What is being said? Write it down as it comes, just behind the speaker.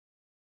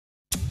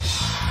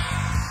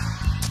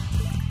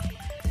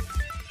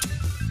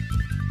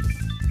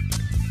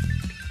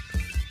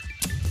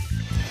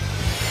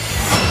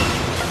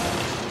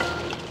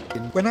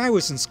When I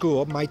was in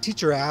school, my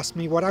teacher asked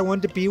me what I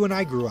wanted to be when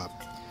I grew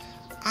up.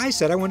 I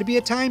said I wanted to be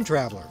a time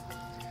traveler.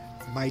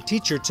 My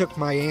teacher took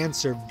my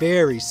answer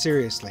very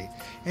seriously,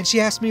 and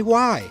she asked me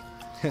why.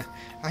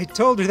 I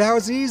told her that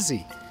was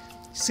easy.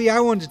 See,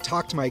 I wanted to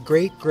talk to my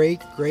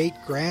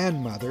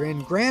great-great-great-grandmother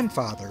and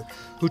grandfather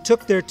who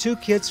took their 2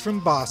 kids from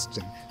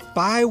Boston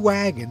by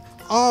wagon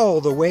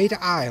all the way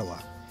to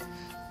Iowa.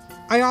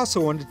 I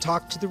also wanted to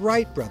talk to the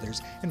Wright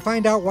brothers and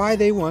find out why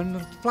they wanted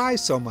to fly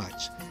so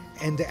much,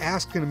 and to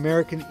ask an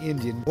American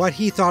Indian what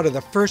he thought of the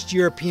first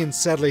European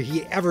settler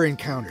he ever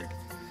encountered.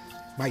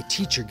 My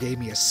teacher gave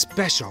me a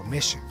special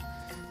mission: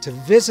 to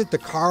visit the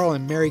Carl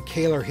and Mary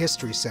Koehler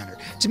History Center,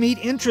 to meet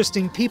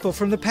interesting people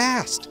from the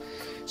past.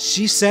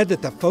 She said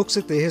that the folks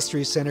at the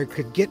History Center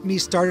could get me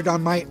started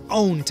on my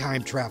own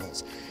time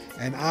travels,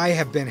 and I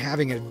have been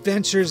having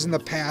adventures in the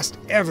past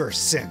ever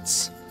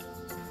since.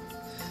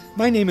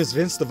 My name is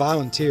Vince the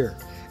Volunteer,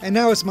 and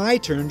now it's my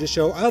turn to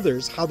show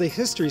others how the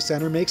History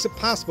Center makes it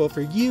possible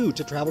for you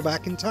to travel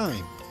back in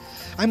time.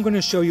 I'm going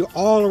to show you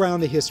all around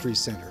the History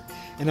Center,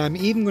 and I'm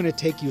even going to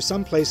take you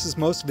some places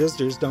most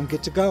visitors don't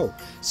get to go,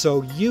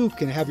 so you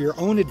can have your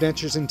own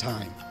adventures in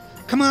time.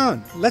 Come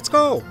on, let's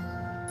go!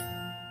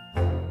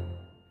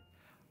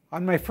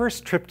 On my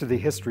first trip to the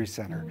History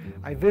Center,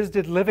 I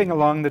visited Living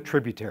Along the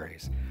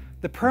Tributaries,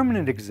 the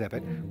permanent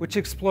exhibit which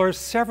explores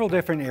several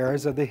different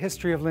eras of the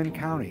history of Linn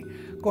County,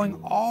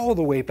 going all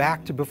the way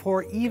back to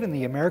before even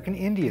the American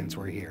Indians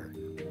were here.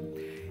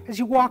 As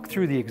you walk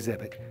through the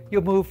exhibit,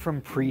 you'll move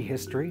from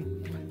prehistory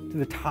to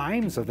the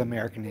times of the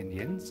American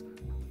Indians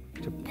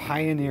to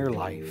pioneer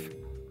life,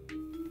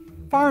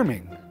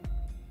 farming,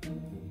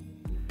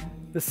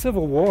 the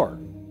Civil War,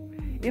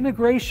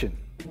 immigration,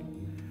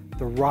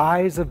 the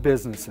rise of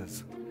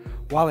businesses,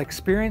 while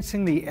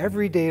experiencing the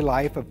everyday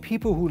life of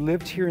people who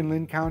lived here in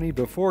Linn County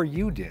before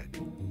you did.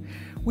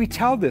 We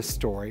tell this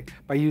story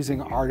by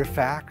using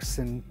artifacts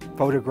and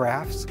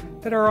photographs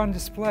that are on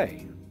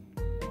display.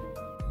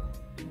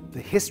 The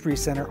History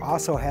Center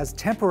also has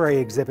temporary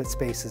exhibit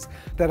spaces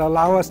that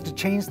allow us to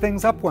change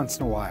things up once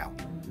in a while.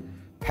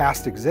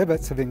 Past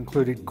exhibits have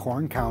included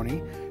Corn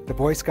County, the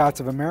Boy Scouts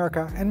of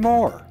America, and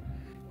more.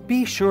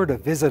 Be sure to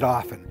visit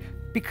often,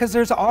 because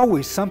there's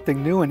always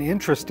something new and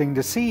interesting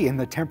to see in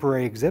the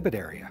temporary exhibit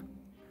area.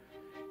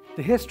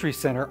 The History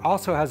Center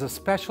also has a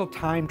special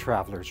time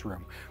traveler's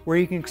room where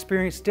you can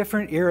experience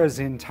different eras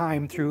in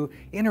time through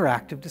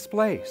interactive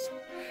displays.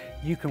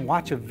 You can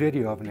watch a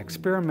video of an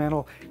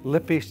experimental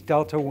Lippisch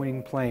Delta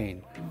Wing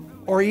plane,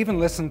 or even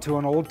listen to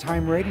an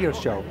old-time radio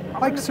show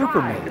like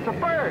Superman. It's a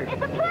bird!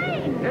 It's a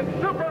plane!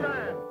 It's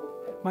Superman!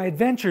 My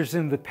adventures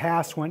in the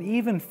past went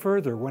even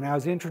further when I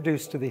was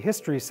introduced to the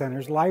History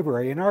Center's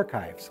library and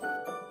archives.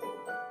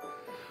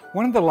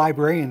 One of the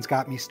librarians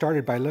got me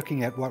started by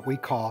looking at what we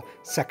call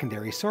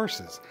secondary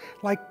sources,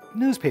 like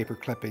newspaper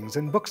clippings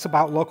and books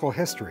about local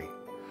history.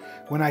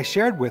 When I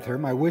shared with her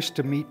my wish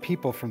to meet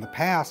people from the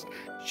past,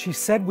 she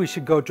said we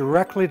should go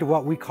directly to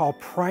what we call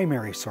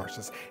primary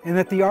sources, and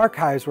that the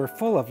archives were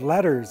full of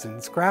letters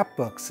and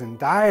scrapbooks and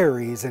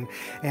diaries and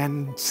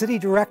city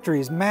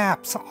directories,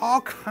 maps,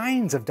 all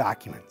kinds of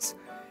documents.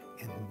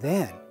 And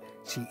then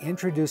she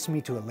introduced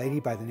me to a lady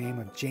by the name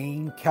of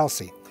Jane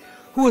Kelsey,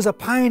 who was a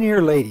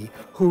pioneer lady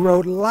who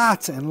wrote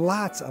lots and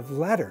lots of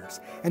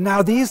letters. And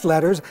now these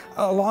letters,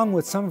 along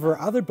with some of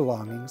her other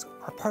belongings,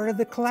 are part of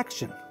the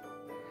collection.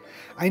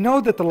 I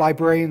know that the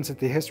librarians at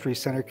the History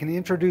Center can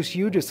introduce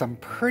you to some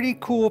pretty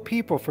cool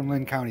people from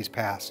Linn County's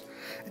past.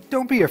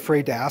 Don't be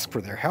afraid to ask for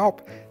their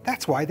help.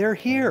 That's why they're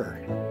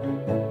here.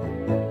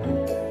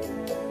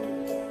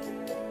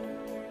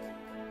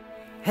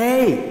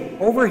 Hey,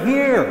 over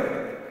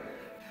here!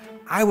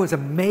 I was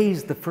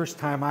amazed the first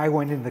time I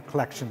went in the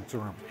collections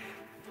room.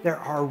 There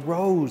are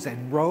rows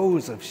and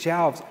rows of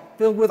shelves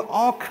filled with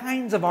all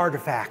kinds of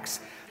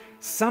artifacts.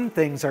 Some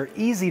things are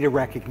easy to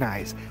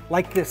recognize,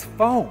 like this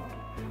phone,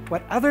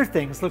 but other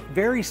things look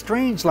very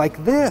strange,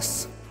 like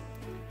this.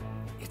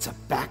 It's a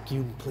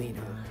vacuum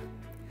cleaner.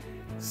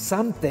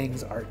 Some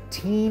things are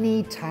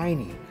teeny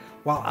tiny,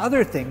 while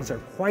other things are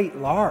quite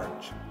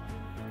large.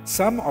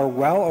 Some are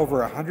well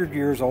over 100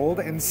 years old,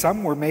 and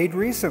some were made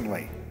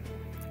recently.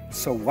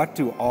 So what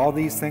do all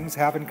these things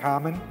have in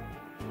common?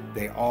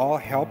 They all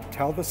help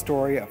tell the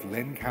story of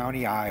Linn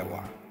County,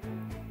 Iowa.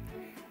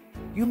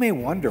 You may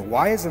wonder,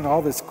 why isn't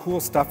all this cool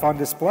stuff on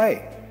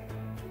display?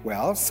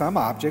 Well, some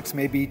objects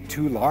may be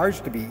too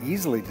large to be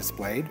easily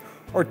displayed,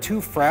 or too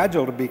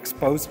fragile to be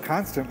exposed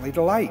constantly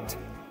to light.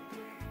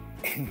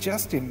 And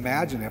just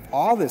imagine if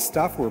all this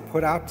stuff were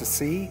put out to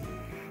sea,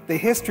 the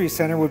History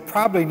Center would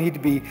probably need to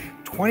be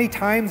 20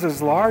 times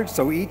as large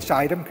so each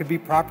item could be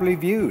properly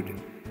viewed.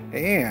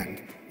 And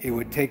it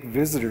would take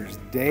visitors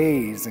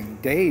days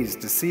and days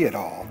to see it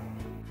all.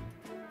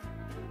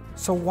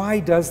 So why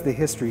does the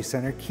History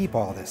Center keep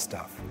all this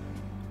stuff?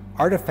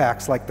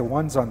 Artifacts like the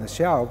ones on the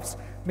shelves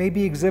may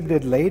be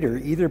exhibited later,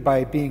 either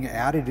by being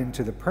added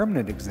into the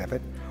permanent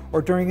exhibit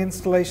or during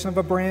installation of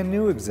a brand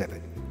new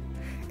exhibit.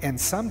 And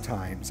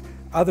sometimes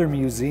Other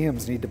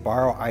museums need to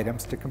borrow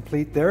items to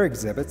complete their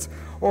exhibits,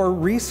 or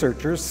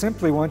researchers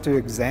simply want to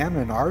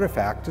examine an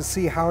artifact to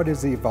see how it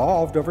has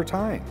evolved over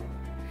time.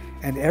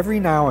 And every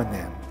now and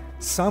then,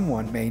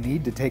 someone may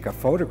need to take a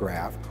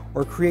photograph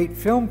or create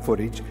film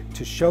footage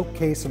to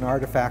showcase an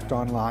artifact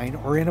online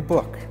or in a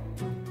book.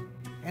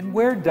 And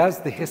where does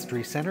the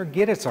History Center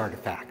get its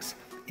artifacts?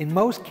 In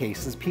most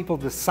cases, people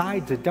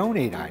decide to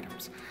donate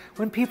items.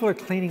 When people are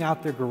cleaning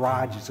out their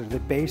garages or their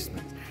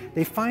basements,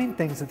 they find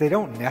things that they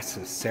don't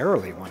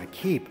necessarily want to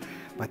keep,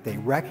 but they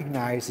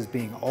recognize as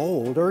being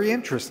old or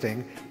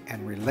interesting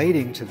and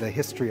relating to the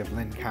history of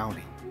Linn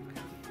County.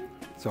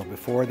 So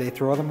before they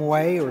throw them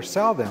away or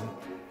sell them,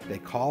 they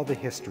call the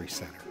History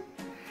Center.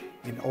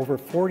 In over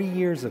 40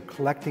 years of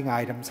collecting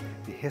items,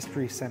 the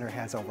History Center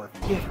has over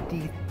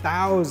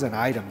 50,000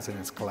 items in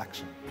its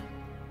collection.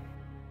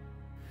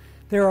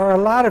 There are a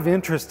lot of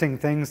interesting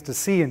things to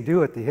see and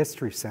do at the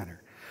History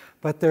Center,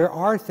 but there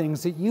are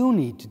things that you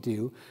need to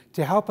do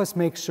to help us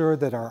make sure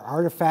that our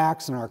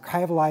artifacts and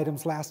archival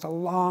items last a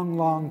long,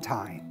 long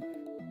time.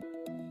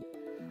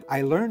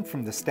 I learned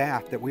from the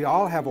staff that we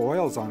all have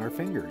oils on our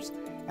fingers,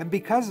 and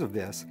because of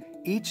this,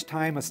 each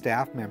time a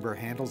staff member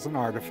handles an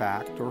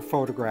artifact or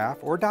photograph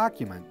or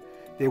document,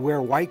 they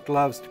wear white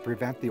gloves to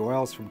prevent the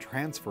oils from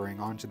transferring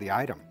onto the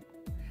item.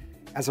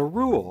 As a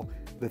rule,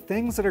 the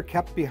things that are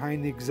kept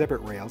behind the exhibit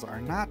rails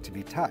are not to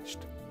be touched.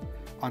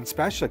 On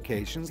special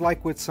occasions,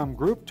 like with some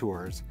group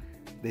tours,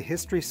 the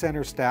History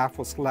Center staff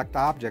will select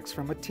objects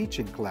from a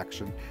teaching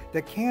collection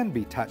that can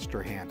be touched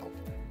or handled.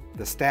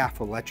 The staff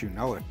will let you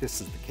know if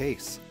this is the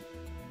case.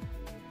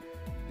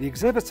 The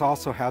exhibits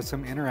also have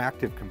some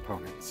interactive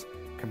components.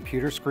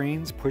 Computer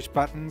screens, push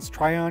buttons,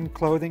 try-on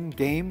clothing,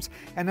 games,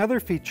 and other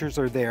features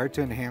are there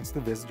to enhance the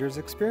visitor's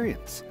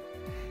experience.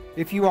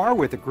 If you are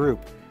with a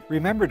group,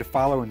 remember to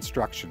follow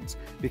instructions,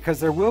 because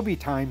there will be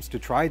times to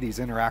try these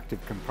interactive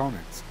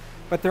components,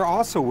 but there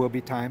also will be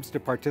times to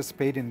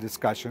participate in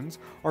discussions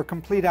or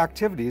complete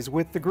activities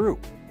with the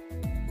group.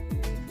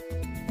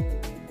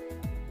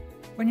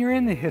 When you're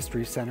in the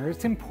History Center,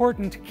 it's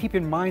important to keep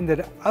in mind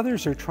that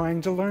others are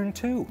trying to learn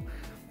too.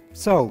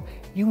 So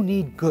you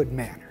need good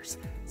manners,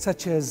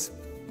 such as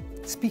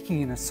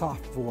speaking in a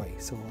soft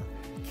voice or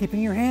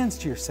keeping your hands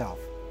to yourself,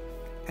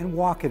 and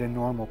walk at a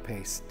normal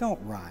pace.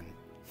 Don't run.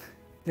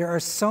 There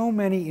are so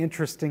many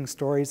interesting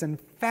stories and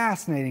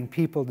fascinating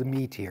people to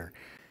meet here.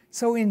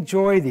 So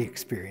enjoy the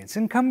experience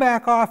and come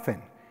back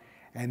often.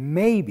 And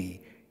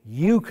maybe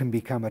you can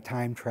become a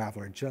time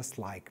traveler just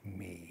like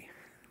me.